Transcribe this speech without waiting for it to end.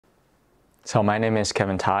So my name is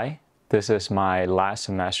Kevin Tai. This is my last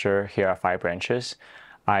semester here at Five Branches.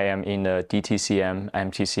 I am in the DTCM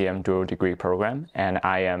MTCM dual degree program, and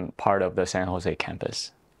I am part of the San Jose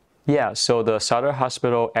campus. Yeah, so the Sutter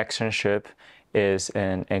Hospital externship is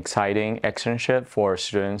an exciting externship for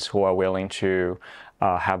students who are willing to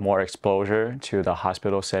have more exposure to the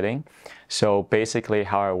hospital setting. So basically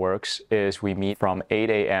how it works is we meet from 8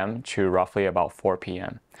 a.m. to roughly about 4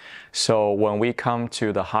 p.m. So when we come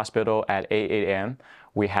to the hospital at 8 a.m.,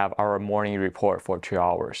 we have our morning report for 2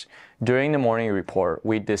 hours. During the morning report,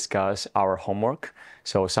 we discuss our homework.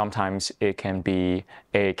 So sometimes it can be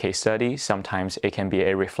a case study, sometimes it can be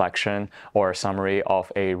a reflection or a summary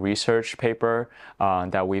of a research paper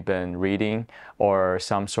that we've been reading, or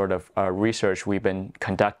some sort of research we've been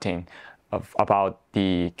conducting about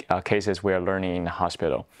the cases we are learning in the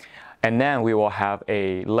hospital. And then we will have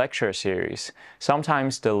a lecture series.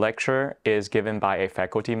 Sometimes the lecture is given by a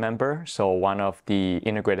faculty member, so one of the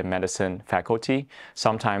integrated medicine faculty.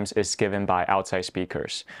 Sometimes it's given by outside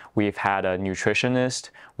speakers. We've had a nutritionist,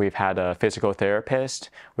 we've had a physical therapist,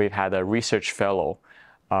 we've had a research fellow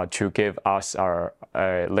to give us our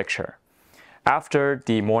lecture. After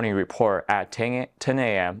the morning report at 10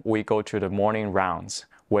 a.m., we go to the morning rounds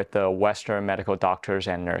with the Western medical doctors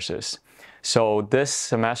and nurses. So this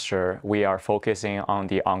semester, we are focusing on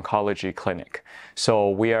the oncology clinic. So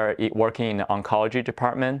we are working in the oncology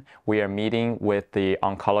department. We are meeting with the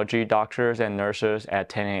oncology doctors and nurses at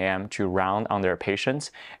 10 a.m. to round on their patients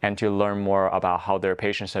and to learn more about how their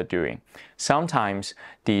patients are doing. Sometimes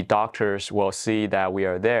the doctors will see that we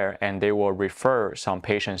are there and they will refer some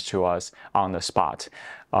patients to us on the spot.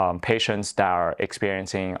 Patients that are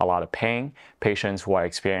experiencing a lot of pain, patients who are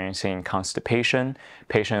experiencing constipation,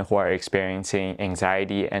 patients who are experiencing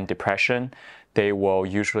anxiety and depression, they will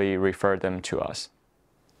usually refer them to us.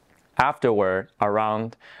 Afterward,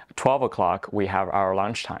 around 12 o'clock, we have our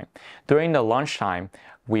lunchtime. During the lunchtime,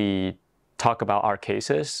 we talk about our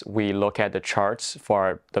cases. We look at the charts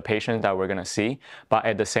for the patients that we're going to see. But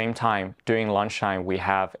at the same time, during lunchtime, we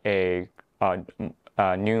have a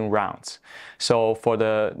noon rounds. So for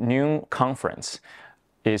the noon conference,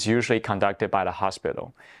 is usually conducted by the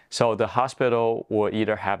hospital. So the hospital will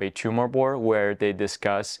either have a tumor board where they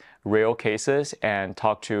discuss real cases and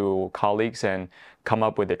talk to colleagues and come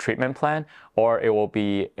up with a treatment plan, or it will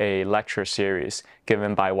be a lecture series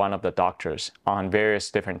given by one of the doctors on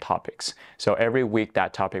various different topics. So every week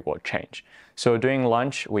that topic will change. So during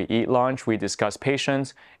lunch, we eat lunch, we discuss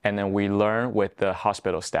patients, and then we learn with the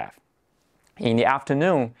hospital staff. In the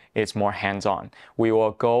afternoon, it's more hands-on. We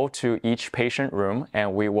will go to each patient room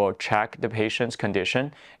and we will check the patient's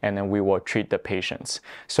condition, and then we will treat the patients.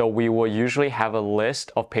 So we will usually have a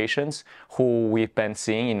list of patients who we've been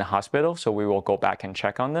seeing in the hospital, so we will go back and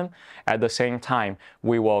check on them. At the same time,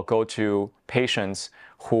 we will go to patients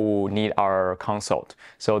who need our consult.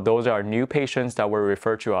 So those are new patients that were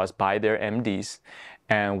referred to us by their MDs.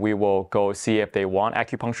 And we will go see if they want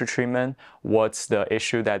acupuncture treatment, what's the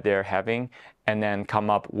issue that they're having, and then come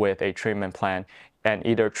up with a treatment plan and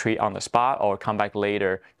either treat on the spot or come back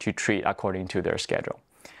later to treat according to their schedule.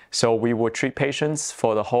 So we will treat patients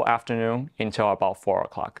for the whole afternoon until about 4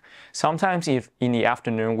 o'clock. Sometimes if in the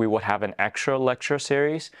afternoon, we would have an extra lecture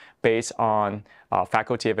series based on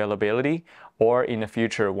faculty availability, or in the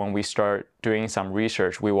future, when we start doing some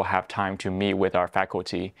research, we will have time to meet with our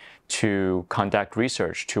faculty to conduct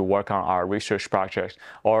research, to work on our research projects,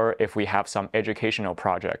 or if we have some educational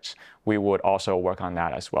projects, we would also work on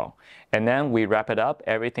that as well. And then we wrap it up,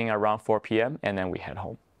 everything around 4 p.m., and then we head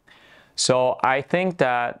home. So I think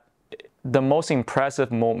that the most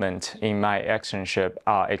impressive moment in my externship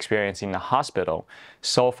experience in the hospital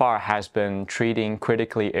so far has been treating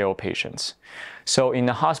critically ill patients. So in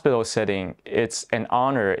the hospital setting, it's an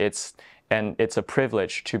honor, it's a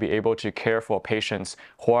privilege to be able to care for patients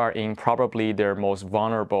who are in probably their most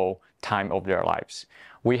vulnerable time of their lives.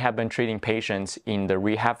 We have been treating patients in the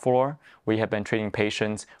rehab floor. We have been treating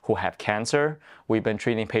patients who have cancer. We've been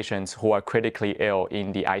treating patients who are critically ill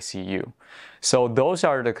in the ICU. So those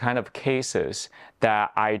are the kind of cases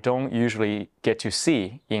that I don't usually get to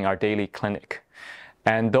see in our daily clinic.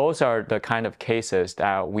 And those are the kind of cases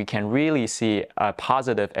that we can really see a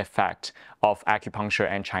positive effect of acupuncture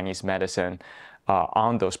and Chinese medicine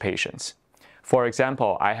on those patients. For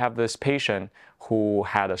example, I have this patient who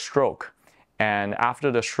had a stroke. And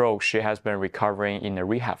after the stroke, she has been recovering in the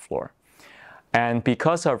rehab floor. And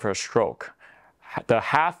because of her stroke, the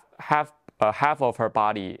half of her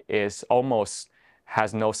body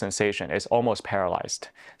has no sensation. It's almost paralyzed.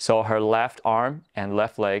 So her left arm and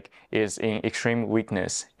left leg is in extreme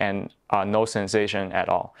weakness and no sensation at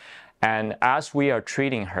all. And as we are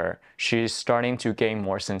treating her, she's starting to gain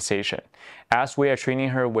more sensation. As we are treating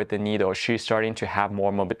her with the needle, she's starting to have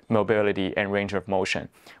more mobility and range of motion,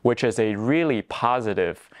 which is a really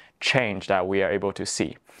positive change that we are able to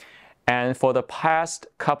see. And for the past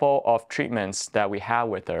couple of treatments that we have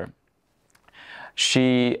with her,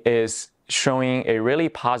 she is showing a really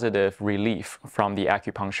positive relief from the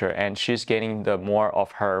acupuncture, and she's getting the more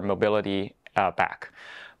of her mobility back.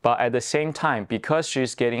 But at the same time, because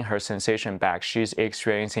she's getting her sensation back, she's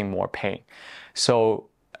experiencing more pain. So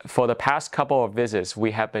for the past couple of visits,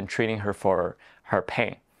 we have been treating her for her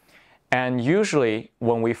pain. And usually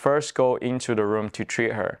when we first go into the room to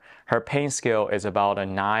treat her, her pain scale is about a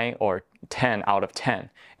 9 or 10 out of 10,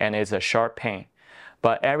 and it's a sharp pain.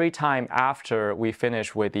 But every time after we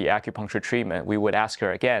finish with the acupuncture treatment, we would ask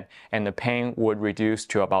her again, and the pain would reduce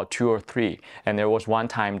to about 2 or 3. And there was one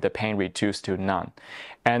time the pain reduced to none.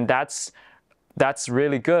 And that's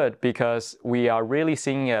really good because we are really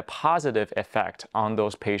seeing a positive effect on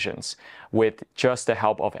those patients with just the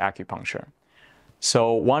help of acupuncture.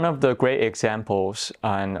 So one of the great examples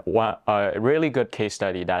and a really good case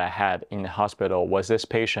study that I had in the hospital was this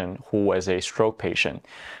patient who was a stroke patient.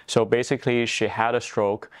 So basically she had a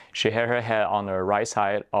stroke, she had her head on the right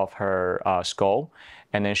side of her skull,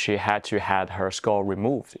 and then she had to have her skull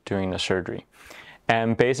removed during the surgery.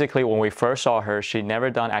 And basically when we first saw her, she'd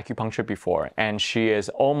never done acupuncture before, and she is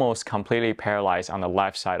almost completely paralyzed on the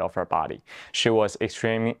left side of her body. She was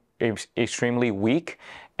extremely weak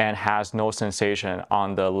and has no sensation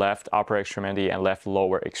on the left upper extremity and left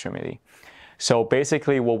lower extremity. So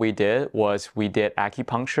basically what we did was we did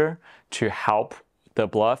acupuncture to help the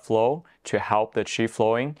blood flow, to help the qi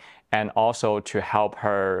flowing, and also to help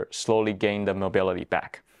her slowly gain the mobility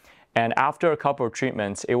back. And after a couple of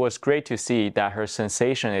treatments, it was great to see that her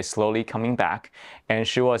sensation is slowly coming back, and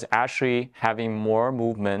she was actually having more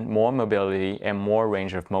movement, more mobility, and more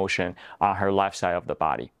range of motion on her left side of the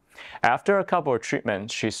body. After a couple of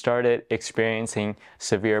treatments, she started experiencing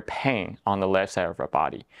severe pain on the left side of her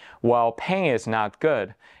body. While pain is not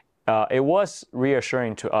good, it was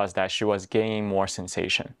reassuring to us that she was gaining more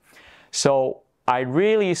sensation. So I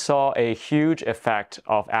really saw a huge effect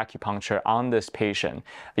of acupuncture on this patient,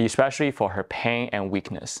 especially for her pain and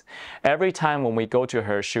weakness. Every time when we go to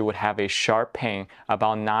her, she would have a sharp pain,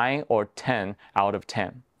 about 9 or 10 out of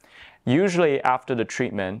 10. Usually after the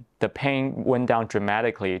treatment, the pain went down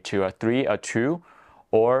dramatically to a 3, a 2,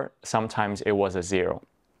 or sometimes it was a 0.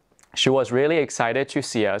 She was really excited to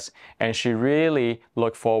see us, and she really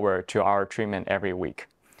looked forward to our treatment every week.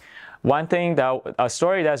 A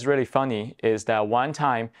story that's really funny is that one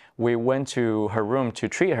time we went to her room to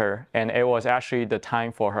treat her, and it was actually the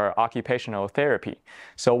time for her occupational therapy.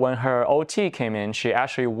 So when her OT came in, she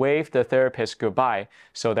actually waved the therapist goodbye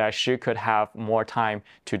so that she could have more time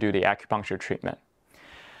to do the acupuncture treatment.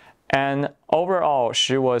 And overall,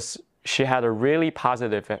 she had a really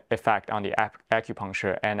positive effect on the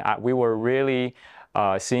acupuncture, and we were really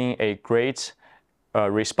seeing a great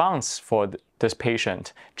response for this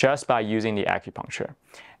patient just by using the acupuncture.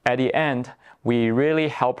 At the end, we really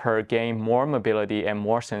help her gain more mobility and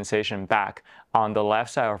more sensation back on the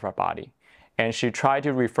left side of her body. And she tried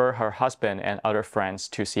to refer her husband and other friends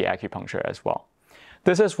to see acupuncture as well.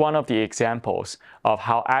 This is one of the examples of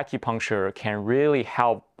how acupuncture can really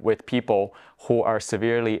help with people who are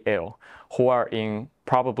severely ill, who are in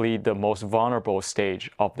probably the most vulnerable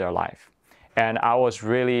stage of their life. And I was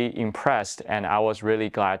really impressed, and I was really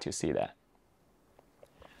glad to see that.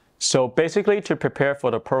 So basically, to prepare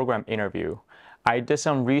for the program interview, I did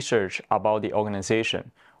some research about the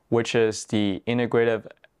organization, which is the Integrative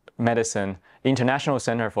Medicine, International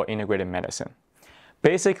Center for Integrative Medicine.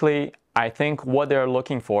 Basically, I think what they're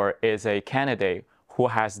looking for is a candidate who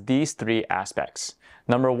has these 3 aspects.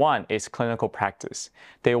 Number 1 is clinical practice.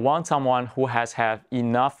 They want someone who has had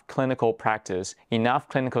enough clinical practice, enough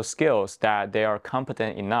clinical skills that they are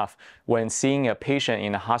competent enough when seeing a patient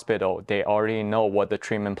in a hospital, they already know what the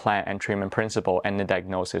treatment plan and treatment principle and the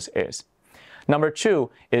diagnosis is. Number 2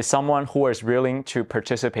 is someone who is willing to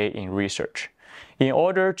participate in research. In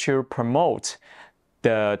order to promote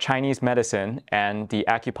the Chinese medicine and the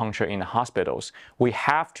acupuncture in the hospitals, we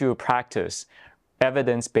have to practice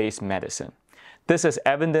evidence-based medicine. This is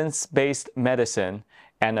evidence-based medicine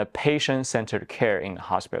and a patient-centered care in the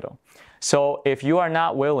hospital. So if you are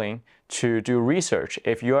not willing to do research,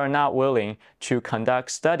 if you are not willing to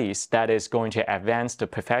conduct studies that is going to advance the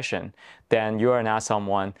profession, then you are not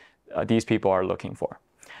someone these people are looking for.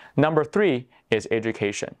 Number 3 is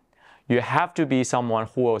education. You have to be someone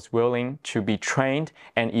who is willing to be trained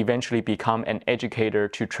and eventually become an educator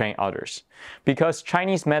to train others. Because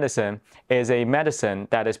Chinese medicine is a medicine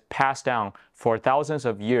that is passed down for thousands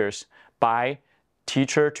of years by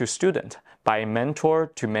teacher to student, by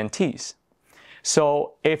mentor to mentees.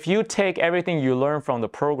 So if you take everything you learn from the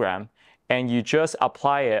program and you just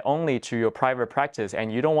apply it only to your private practice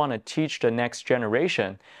and you don't want to teach the next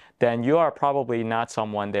generation, then you are probably not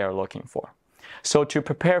someone they are looking for. So to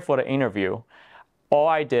prepare for the interview, all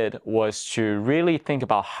I did was to really think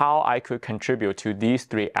about how I could contribute to these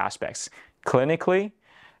three aspects: clinically,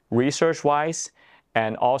 research-wise,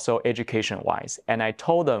 and also education-wise. And I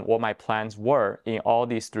told them what my plans were in all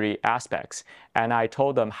these three aspects. And I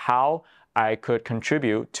told them how I could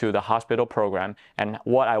contribute to the hospital program and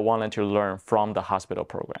what I wanted to learn from the hospital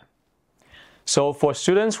program. So for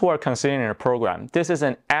students who are considering a program, this is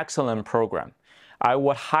an excellent program. I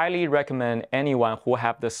would highly recommend anyone who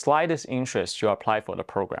have the slightest interest to apply for the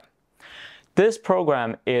program. This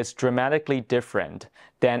program is dramatically different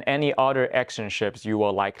than any other externships you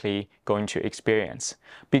will likely going to experience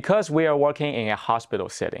because we are working in a hospital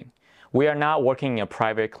setting. We are not working in a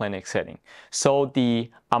private clinic setting. So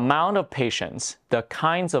the amount of patients, the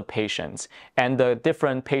kinds of patients, and the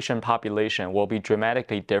different patient population will be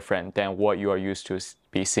dramatically different than what you are used to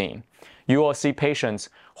be seeing. You will see patients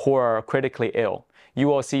who are critically ill. You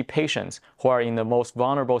will see patients who are in the most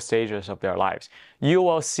vulnerable stages of their lives. You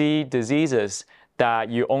will see diseases that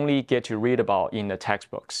you only get to read about in the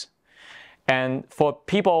textbooks. And for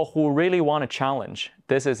people who really want a challenge,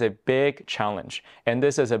 this is a big challenge and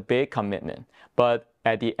this is a big commitment. But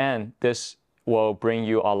at the end, this will bring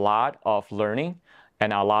you a lot of learning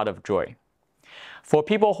and a lot of joy. For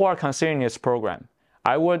people who are considering this program,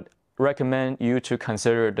 I would recommend you to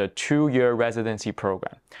consider the 2-year residency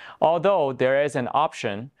program. Although there is an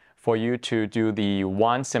option for you to do the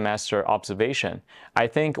 1 semester observation, I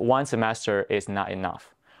think 1 semester is not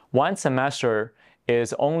enough. 1 semester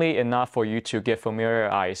is only enough for you to get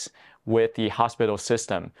familiarized with the hospital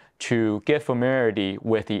system, to get familiarity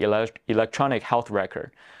with the electronic health record.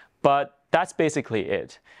 But that's basically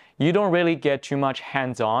it. You don't really get too much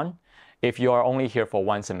hands-on if you are only here for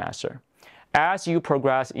 1 semester. As you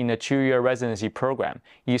progress in the 2-year residency program,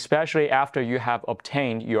 especially after you have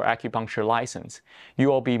obtained your acupuncture license, you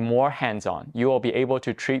will be more hands-on. You will be able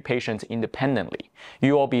to treat patients independently.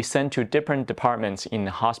 You will be sent to different departments in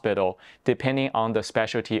the hospital depending on the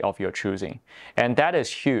specialty of your choosing. And that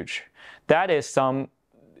is huge. That is some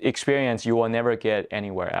experience you will never get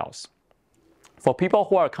anywhere else. For people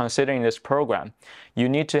who are considering this program, you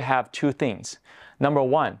need to have 2 things. Number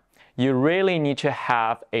 1, you really need to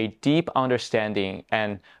have a deep understanding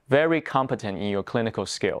and very competent in your clinical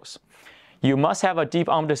skills. You must have a deep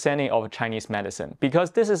understanding of Chinese medicine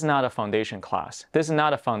because this is not a foundation class. This is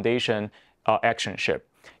not a foundation externship.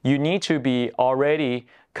 You need to be already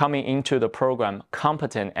coming into the program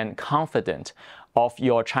competent and confident of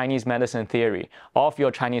your Chinese medicine theory, of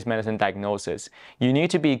your Chinese medicine diagnosis. You need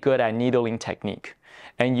to be good at needling technique,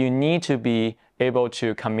 and you need to be able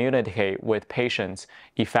to communicate with patients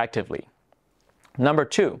effectively. Number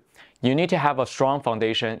 2, you need to have a strong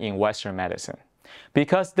foundation in Western medicine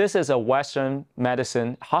because this is a Western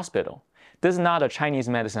medicine hospital. This is not a Chinese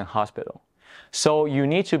medicine hospital. So you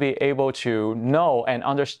need to be able to know and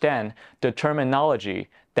understand the terminology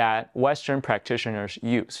that Western practitioners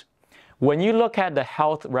use. When you look at the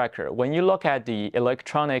health record, when you look at the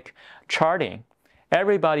electronic charting,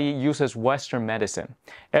 everybody uses Western medicine.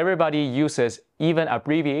 Everybody uses even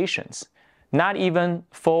abbreviations. Not even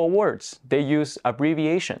full words. They use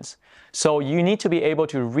abbreviations. So you need to be able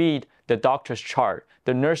to read the doctor's chart,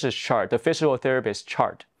 the nurse's chart, the physiotherapist's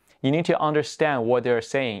chart. You need to understand what they're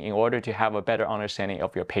saying in order to have a better understanding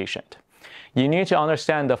of your patient. You need to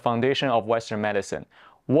understand the foundation of Western medicine.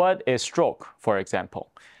 What is stroke, for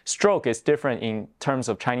example? Stroke is different in terms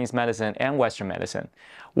of Chinese medicine and Western medicine.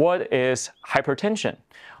 What is hypertension?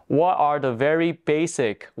 What are the very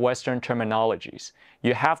basic Western terminologies?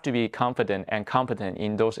 You have to be confident and competent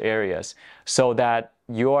in those areas so that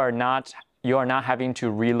you are not having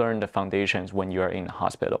to relearn the foundations when you are in the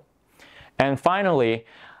hospital. And finally,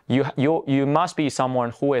 you must be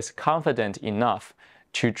someone who is confident enough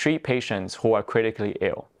to treat patients who are critically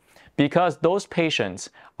ill, because those patients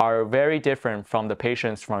are very different from the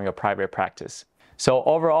patients from your private practice. So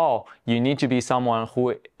overall, you need to be someone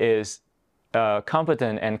who is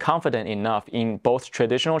competent and confident enough in both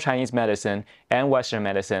traditional Chinese medicine and Western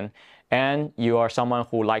medicine, and you are someone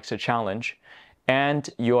who likes a challenge, and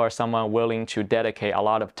you are someone willing to dedicate a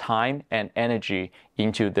lot of time and energy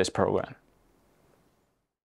into this program.